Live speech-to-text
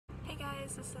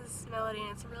guys, this is Melody, and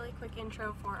it's a really quick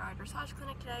intro for our dressage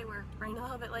clinic today. We're running a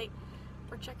little bit late.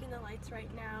 We're checking the lights right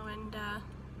now, and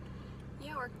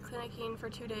yeah, we're clinicking for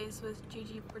 2 days with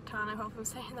Gigi Brittain. I hope I'm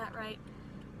saying that right.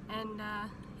 And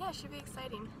yeah, it should be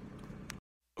exciting.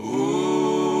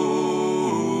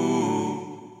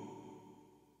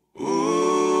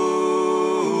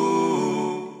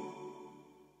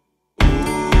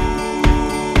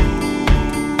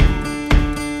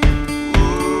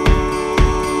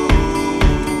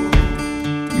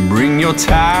 Bring your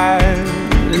tide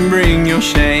and bring your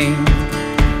shame.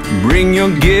 Bring your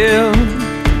guilt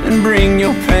and bring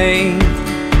your pain.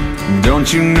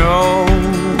 Don't you know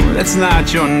that's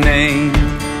not your name?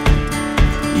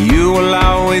 You will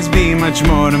always be much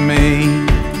more to me.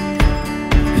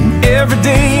 And every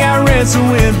day I wrestle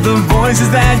with the voices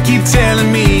that keep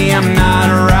telling me I'm not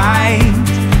right.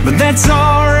 But that's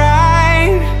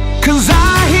alright, 'cause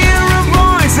I hear a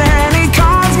voice and he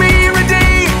calls me redeemed.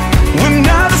 When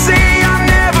others say I'll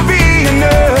never be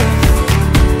enough,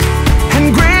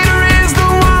 and greater is the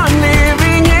one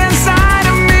living inside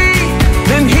of me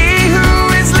than he who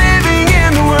is living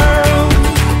in the world.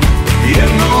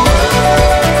 In the world,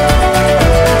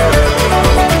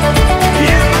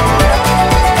 in the world.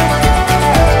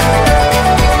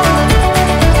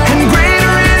 And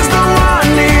greater is the one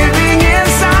living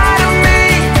inside of me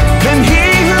than he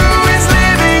who is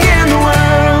living in the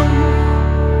world.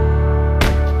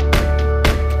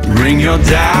 Bring your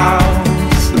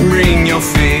doubts and bring your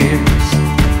fears.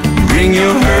 Bring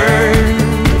your hurt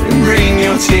and bring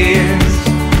your tears.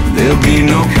 There'll be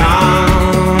no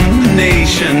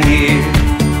condemnation here.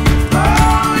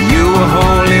 You are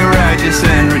holy, righteous,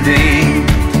 and redeemed.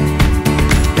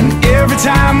 And every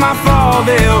time I fall,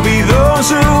 there'll be those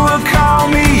who will call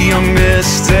me a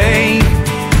mistake.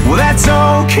 Well, that's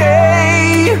okay.